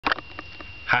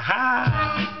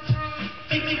Ha-ha!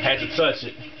 Had to touch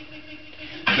it.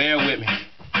 Bear with me.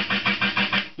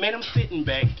 Man, I'm sitting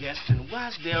back guessing,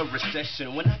 why's there a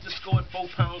recession? When I just scored 4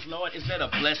 pounds, Lord, is that a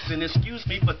blessing? Excuse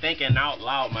me for thinking out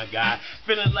loud, my guy.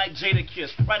 Feeling like Jada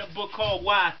Kiss. Write a book called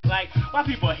Why? Like, why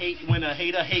people hate when a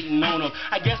hater hating on them?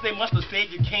 I guess they must have said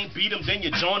you can't beat them, then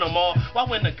you join them all. Why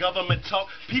when the government talk,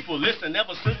 people listen?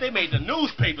 Ever since they made the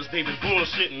newspapers, they been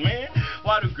bullshitting, man.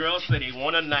 Why do girls say they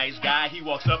want a nice guy? He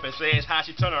walks up and says hi,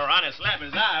 she turn around and slap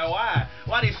his eye. Why?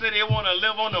 Why they say they want to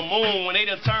live on the moon when they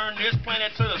done turned this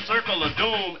planet to the circle of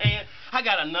doom? And I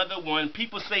got another one.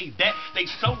 People say that they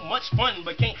so much fun,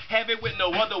 but can't have it with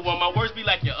no other one. My words be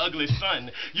like your ugly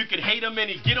son. You can hate him and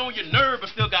he get on your nerve, but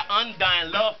still got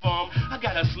undying love for him. I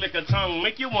got a slicker tongue,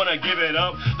 make you wanna give it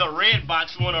up. The red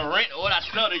box wanna rent what I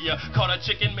sell to you. Caught a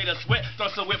chicken, made her sweat,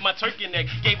 thrust her with my turkey neck.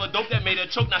 Gave her dope that made her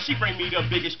choke, now she bring me the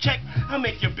biggest check. I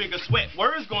make your bigger sweat,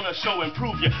 words gonna show and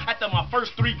prove you. After my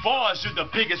first 3 bars, you're the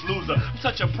biggest loser. I'm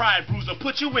such a pride bruiser,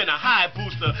 put you in a high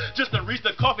booster. Just to reach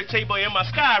the coffee table in my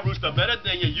sky rooster. Better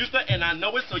than you used to, and I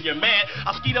know it, so you're mad.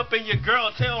 I'll skeet up in your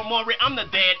girl, tell Maury I'm the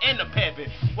dad and the pappy.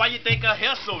 Why you think her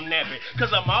hair so nappy? Cause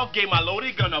her mouth gave my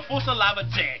loaded gun a full saliva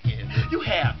jacket. You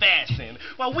half-assing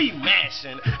while we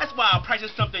mashing. That's why I price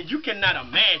is something you cannot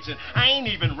imagine. I ain't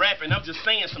even rapping, I'm just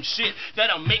saying some shit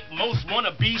that'll make most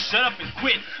wanna be shut up and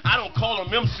quit. I don't call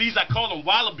them MCs, I call them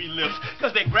wallaby lips.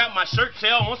 Cause they grab my shirt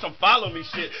tail on some follow me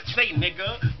shit. Say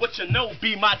nigga, what you know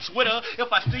be my Twitter.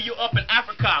 If I see you up in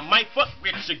Africa, I might fuck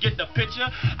with you. Get the picture?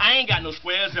 I ain't got no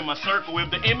squares in my circle.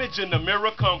 If the image in the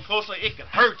mirror come closer, it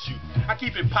could hurt you. I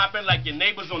keep it popping like your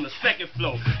neighbors on the 2nd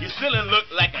floor. Your ceiling look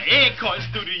like an egg carton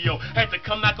studio. Had to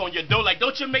come knock on your door like,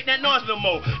 don't you make that noise no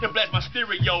more. Then blast my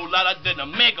stereo louder than a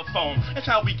megaphone. That's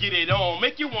how we get it on.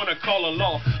 Make you wanna call a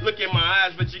law. Look in my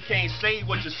eyes, but you can't say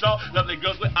what you saw. Lovely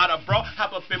girls without a bra,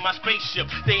 hop up in my spaceship.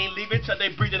 They ain't leaving till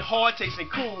they breathing hard, tasting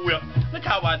Cool Whip. Look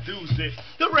how I do it.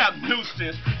 The rap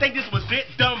nuisance. Think this was it?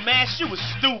 Dumbass, you was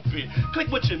stupid. Click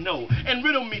what you know and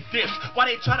riddle me this. Why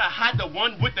they try to hide the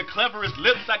one with the cleverest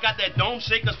lips? I got that dome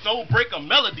shaker, soul breaker,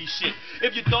 melody shit.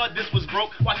 If you thought this was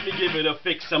broke, watch me give it a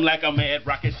fix. I'm like a mad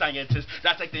rocket scientist,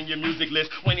 dissecting your music list.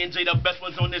 When NJ the best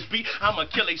ones on this beat, I'ma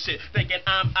kill a shit. Thinking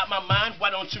I'm out my mind, why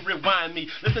don't you rewind me?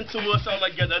 Listen to us all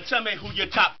together, tell me who your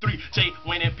top 3. J,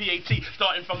 Wayne, and PAT,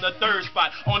 starting from the 3rd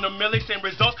spot. On the millies and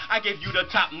results, I gave you the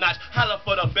top notch. Holla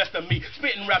for the best of me,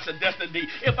 spitting raps of destiny.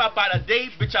 If I bite a day,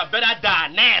 bitch, I bet I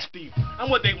die nasty. I'm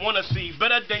what they wanna see,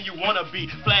 better than you wanna be.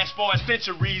 Flash forward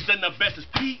centuries, and the best is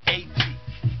PAT.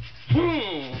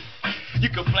 You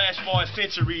can flash forward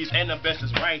centuries, and the best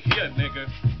is right here, nigga.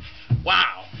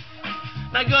 Wow.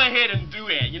 Now go ahead and do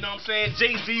that, you know what I'm saying?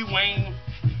 Jay-Z, Wayne,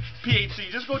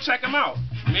 PAT, just go check them out.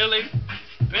 Millie,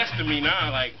 best of me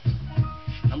now, like,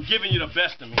 I'm giving you the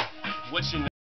best of me. What you know?